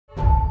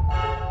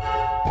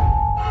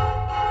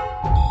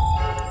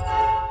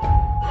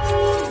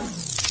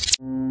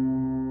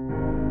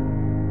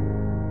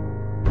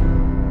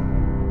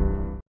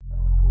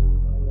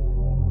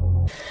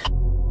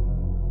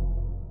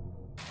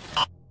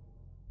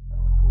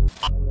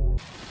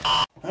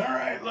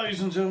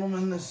Ladies and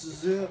gentlemen, this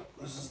is it.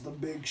 This is the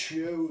big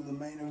show, the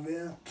main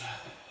event.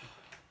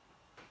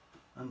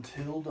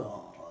 Until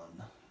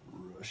dawn,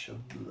 rush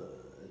of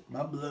blood.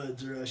 My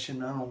blood's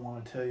rushing. I don't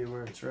want to tell you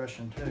where it's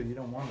rushing to. You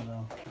don't want to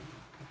know. God,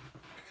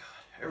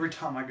 every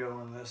time I go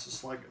in this,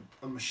 it's like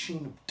a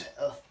machine of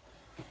death.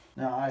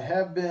 Now, I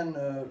have been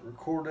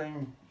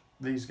recording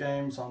these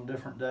games on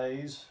different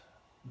days.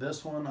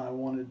 This one I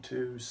wanted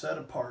to set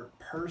apart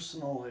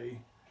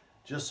personally,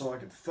 just so I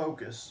could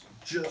focus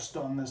just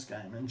on this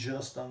game and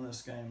just on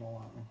this game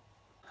alone.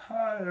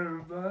 Hi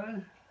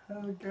everybody,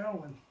 how's it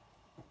going?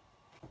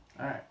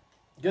 Alright,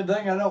 good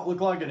thing I don't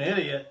look like an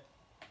idiot.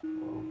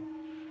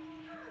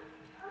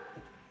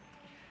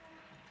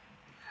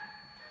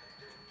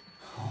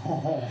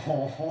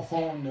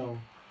 Oh no.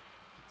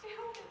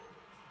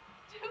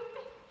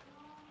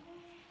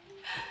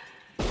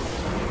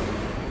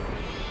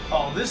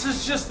 Oh, this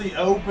is just the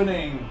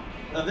opening.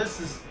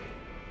 This is...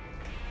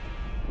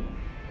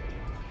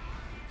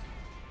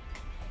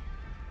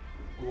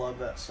 Love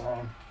that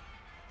song.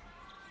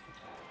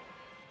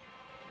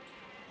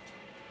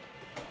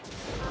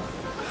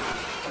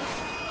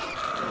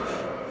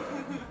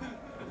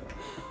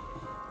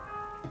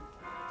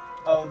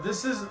 Oh,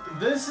 this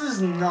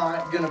is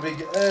not gonna be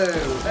good.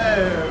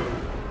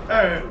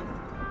 Oh.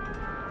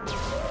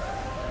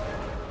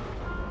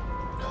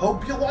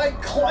 Hope you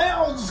like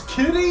clowns,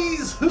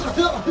 kiddies. I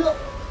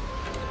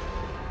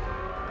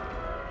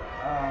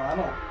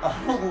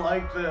don't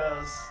like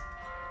this.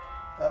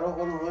 I don't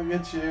want to look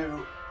at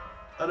you.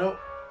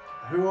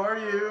 Who are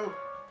you?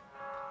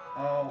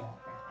 Oh.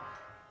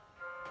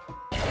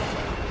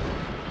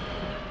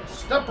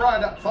 Step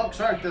right up, folks,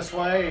 right this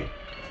way.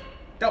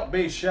 Don't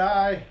be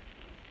shy.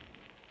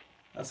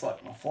 That's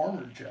like my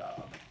former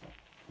job.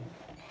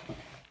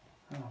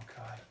 Oh,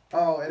 God.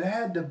 Oh, it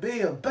had to be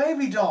a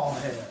baby doll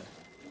head.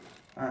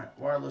 Alright,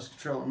 wireless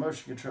controller,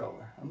 motion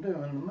controller. I'm doing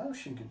the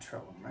motion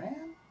controller,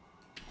 man.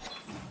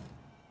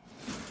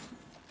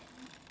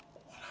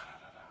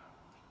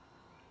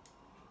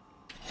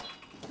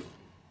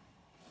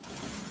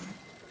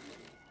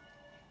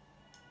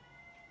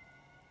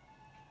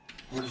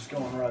 We're just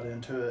going right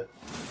into it.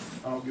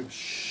 I don't give a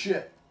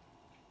shit.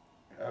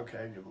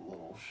 Okay, I give a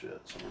little shit,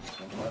 so we're just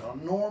gonna play it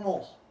on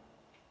normal.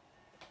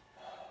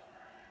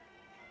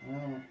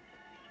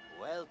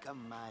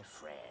 Welcome, my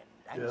friend,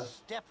 and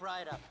step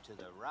right up to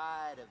the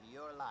ride of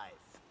your life.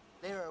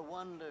 There are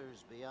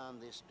wonders beyond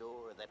this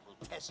door that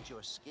will test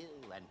your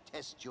skill and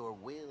test your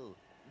will.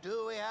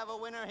 Do we have a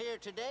winner here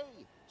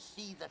today?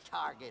 See the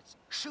targets,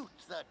 shoot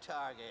the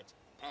target,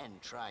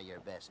 and try your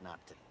best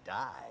not to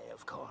die,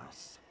 of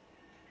course.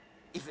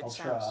 If it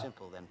sounds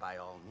simple, then by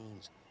all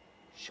means,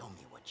 show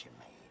me what you're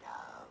made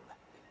of.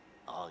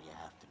 All you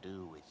have to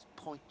do is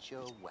point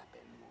your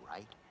weapon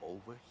right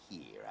over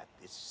here at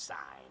this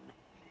sign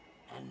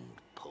and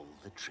pull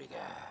the trigger.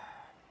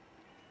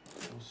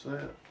 What's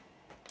that?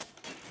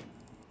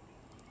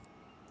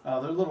 Oh,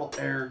 they're little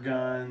air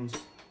guns.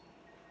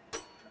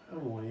 Oh,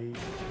 wait.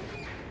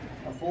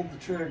 I pulled the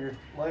trigger.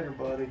 Later,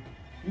 buddy.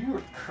 You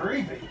were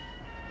creepy.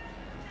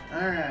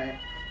 Alright.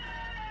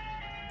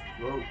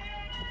 Whoa.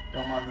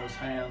 Don't mind those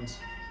hands.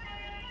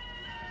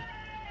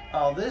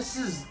 Oh, this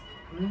is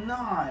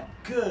not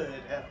good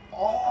at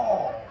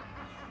all.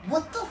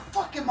 What the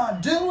fuck am I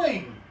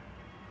doing?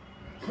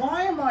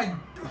 Why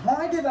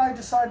did I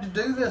decide to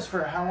do this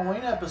for a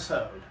Halloween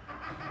episode?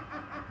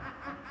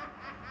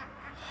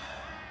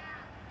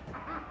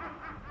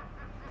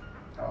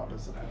 Oh,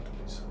 does it have to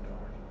be so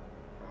dark?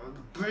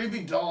 The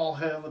baby doll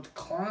head with the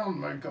clown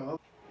makeup.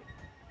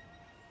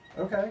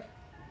 Okay.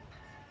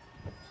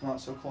 It's not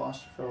so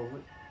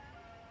claustrophobic.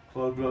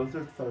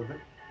 Claustrophobic.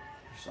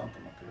 There's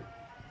something up here.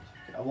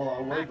 Well,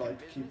 I would like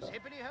to keep up.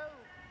 Hippity-ho.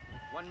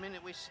 1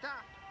 minute we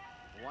stop,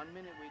 1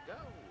 minute we go.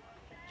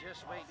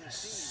 Just wait and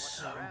see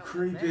what's around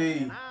creepy.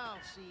 And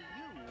I'll see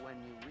you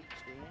when you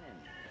reach the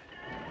end.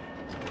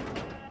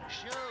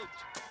 Shoot!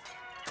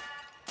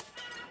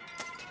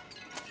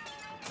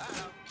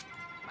 Uh-oh.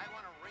 Might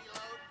want to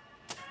reload.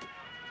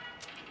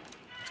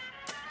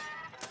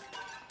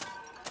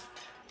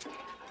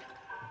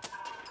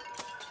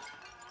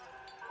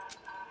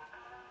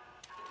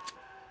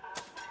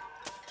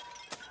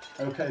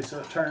 Okay, so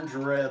it turns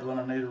red when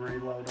I need a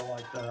reload. I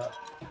like that.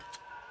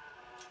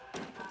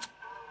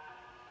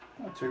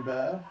 Not too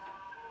bad.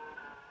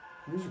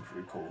 These are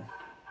pretty cool.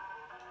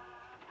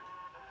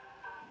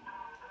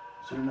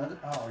 Is there another?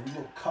 Oh, you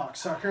little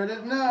cocksucker. I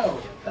didn't know.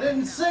 I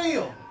didn't see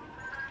him.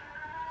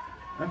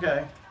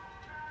 Okay.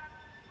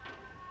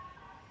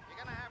 You're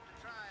gonna have to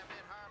try a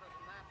bit harder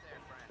than that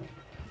there, friend.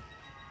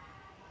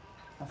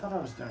 I thought I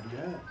was doing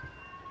good.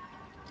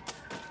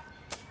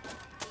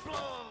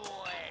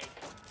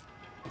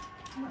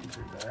 Not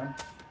too bad.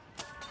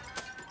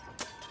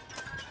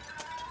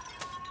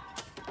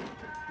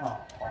 Oh.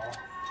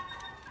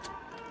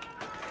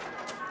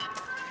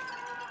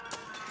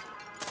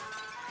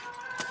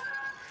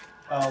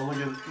 Oh,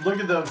 look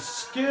at those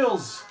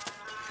skills.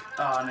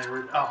 Oh,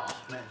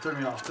 man, threw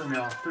me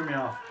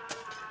off.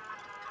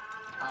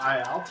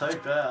 I'll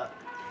take that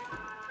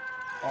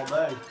all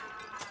day.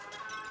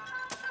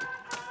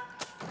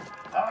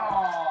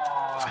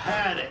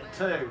 had it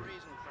too.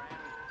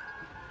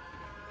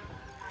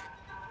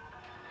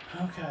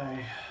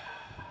 Okay.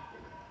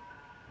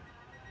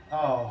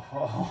 Oh,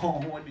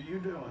 what are you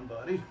doing,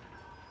 buddy?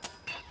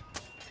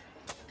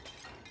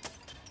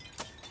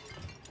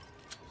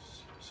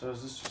 So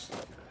is this just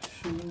like a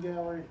shooting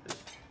gallery?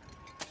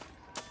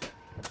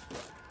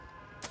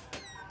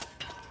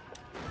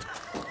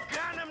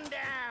 Gun him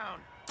down!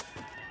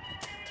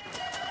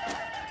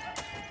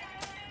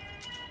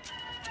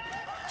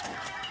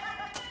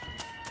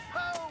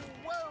 Whoa,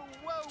 whoa,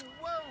 whoa,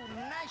 whoa!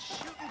 Nice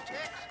shooting,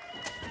 Tex.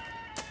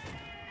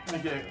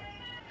 Thank you.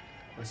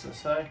 What's this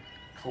say?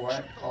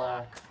 Collect.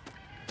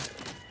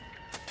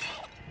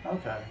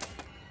 Okay.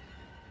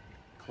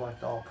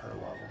 Collect all per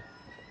level.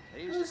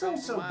 They used to come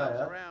from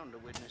miles around to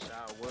witness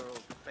our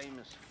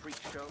world-famous freak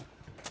show.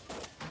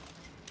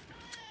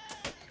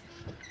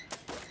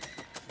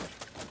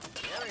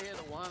 You ever hear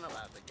the one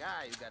about the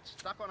guy who got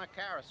stuck on a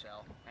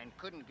carousel and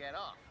couldn't get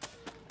off?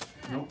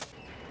 Nope.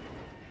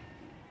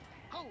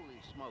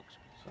 Holy smokes.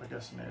 So I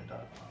guess I need a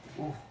duck.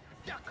 Ooh.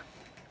 Duck.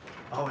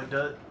 Oh, it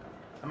does.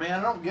 I mean,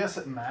 I don't guess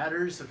it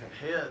matters if it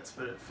hits,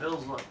 but it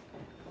feels like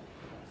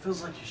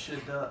you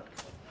should duck.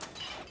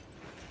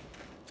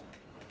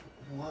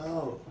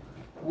 Whoa.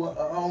 What?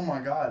 Oh my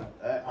God.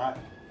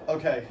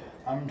 Okay.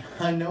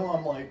 I know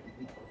I'm like.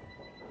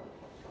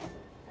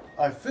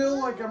 I feel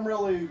like I'm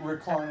really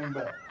reclining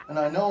back, and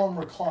I know I'm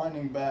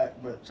reclining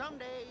back, but. Some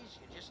days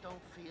you just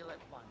don't feel at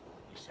one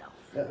with yourself.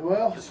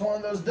 Well, it's one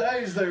of those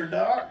days there,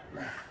 Doc.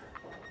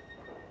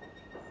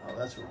 Oh,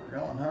 that's where we're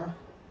going, huh?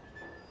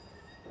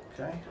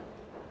 Okay.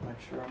 Make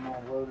sure I'm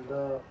all loaded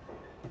up.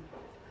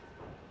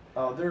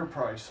 Oh, there are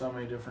probably so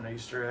many different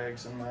Easter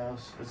eggs in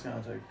this. It's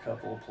gonna take a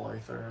couple of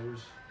playthroughs.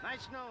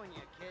 Nice knowing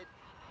you, kid.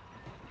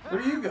 Where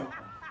are you going?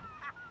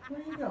 Where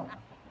are you going?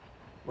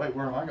 Wait,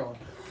 where am I going?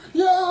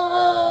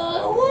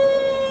 Yeah! Woo!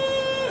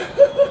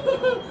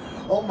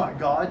 Oh my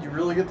God, you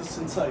really get the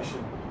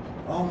sensation.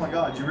 Oh my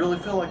God, you really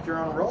feel like you're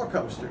on a roller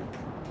coaster.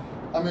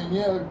 I mean,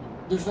 yeah,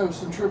 there's no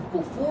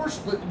centrifugal force,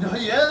 but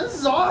yeah, this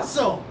is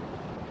awesome.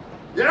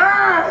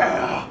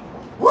 Yeah!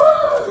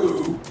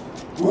 Woo!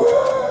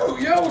 Woo!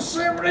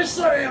 Yosemite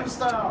Sam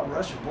style!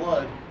 Rush of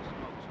blood.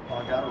 Oh,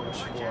 I got a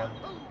rush of blood.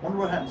 Wonder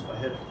what happens if I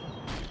hit it.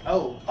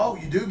 Oh,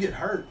 you do get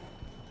hurt.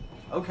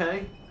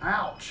 Okay.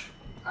 Ouch.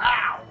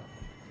 Ow!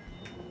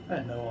 I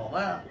didn't know all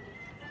that.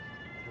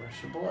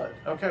 Rush of blood.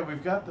 Okay,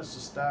 we've got this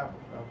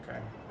established.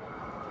 Okay.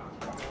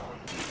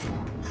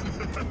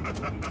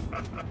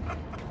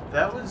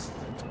 That was...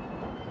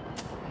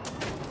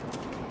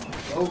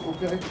 Oh,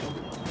 okay.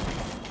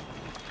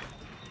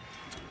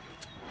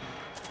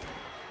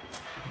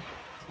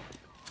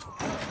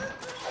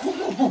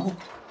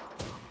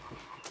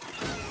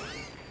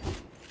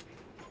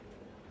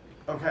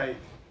 Okay,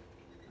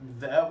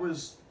 that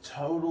was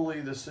totally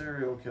the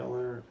serial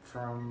killer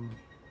from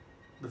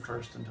the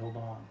First Until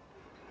Dawn.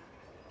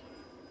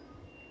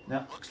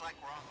 Now, Looks like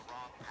we're on the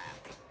wrong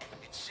path.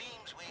 It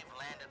seems we've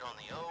landed on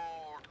the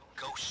old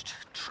ghost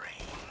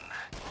train.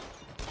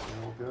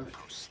 the old ghost.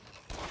 Proceed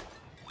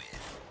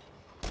with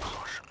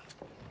caution.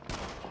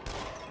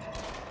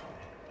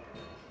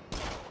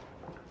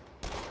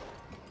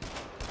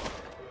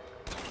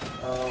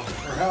 Oh,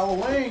 for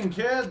Halloween,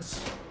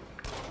 kids!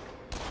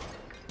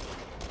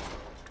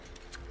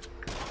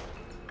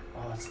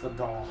 Oh, it's the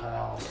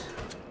dollhouse.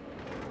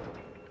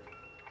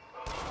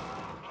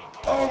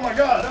 Oh my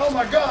God! Oh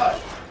my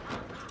God!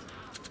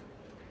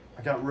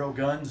 I got real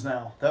guns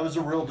now. That was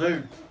a real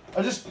dude.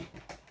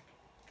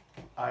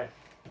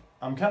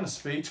 I'm kind of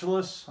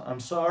speechless.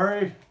 I'm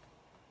sorry.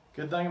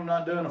 Good thing I'm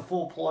not doing a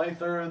full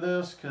playthrough of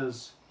this,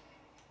 because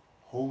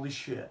holy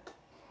shit.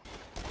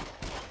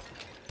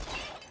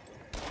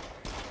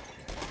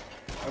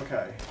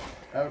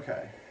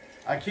 Okay.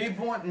 I keep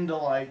wanting to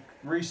like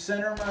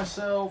recenter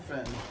myself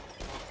and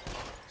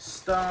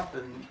stop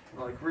and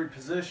like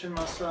reposition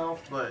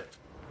myself, but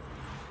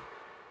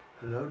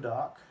hello,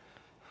 Doc.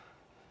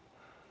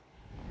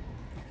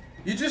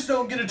 You just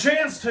don't get a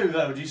chance to,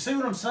 though. Do you see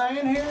what I'm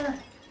saying here?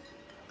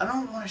 I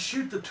don't want to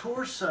shoot the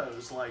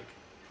torsos like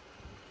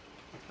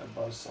that.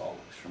 Buzzsaw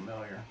looks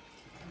familiar.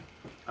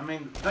 I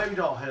mean, baby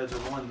doll heads are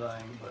one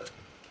thing, but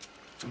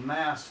the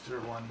masks are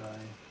one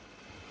thing.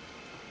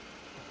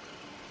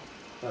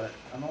 But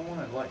I don't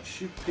want to like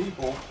shoot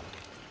people.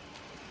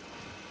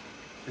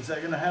 Is that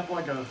going to have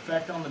like an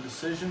effect on the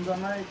decisions I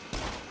make?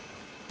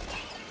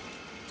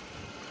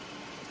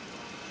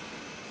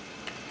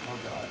 Oh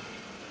God.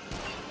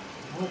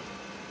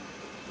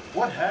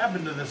 What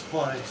happened to this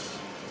place?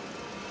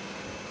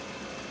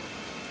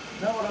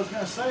 No, what I was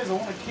going to say is I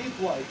want to keep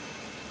like...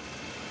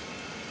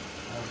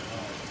 Oh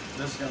God.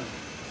 This is going to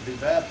be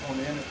bad for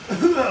me, isn't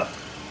it?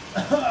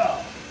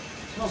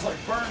 Smells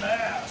like burnt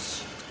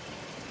ass.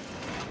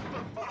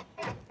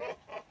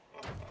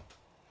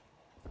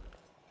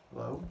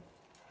 Hello?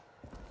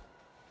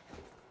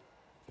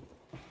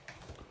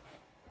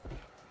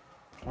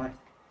 Wait.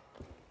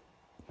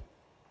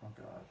 Oh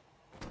God.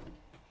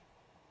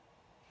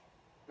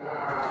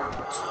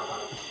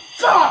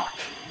 Fuck!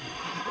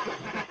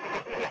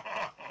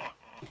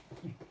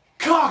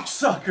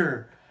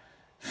 sucker.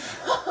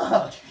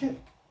 Fuck.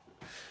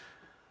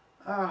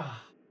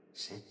 Ah.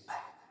 Sit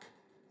back,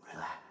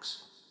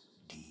 relax,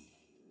 deep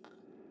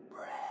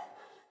breaths.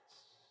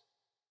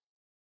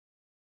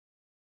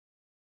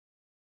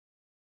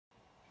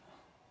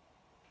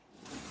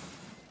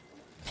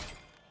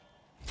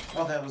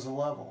 Oh, that was a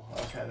level.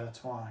 Okay,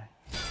 that's why.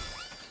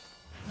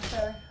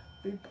 Okay.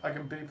 I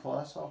can B+,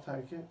 I'll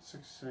take it.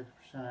 66%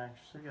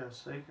 accuracy, got a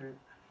secret.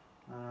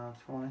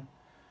 20.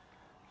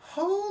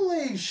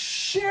 Holy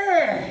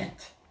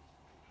shit!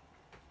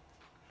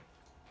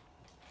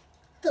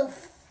 The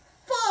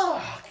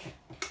fuck?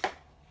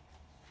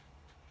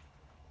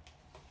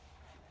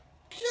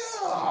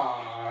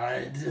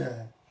 God!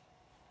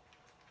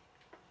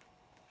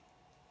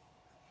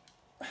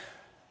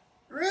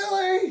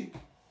 Really?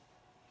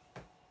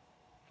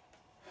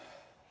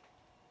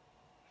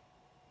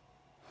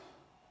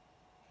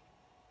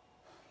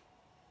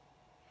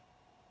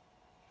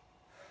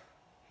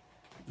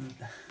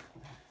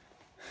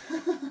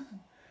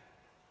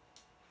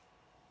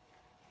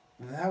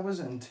 That was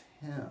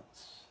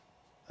intense.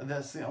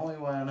 That's the only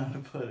way I know to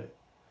put it.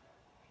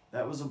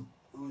 That was a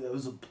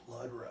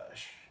blood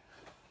rush.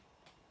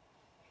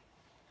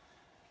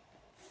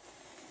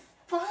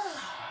 Fuck.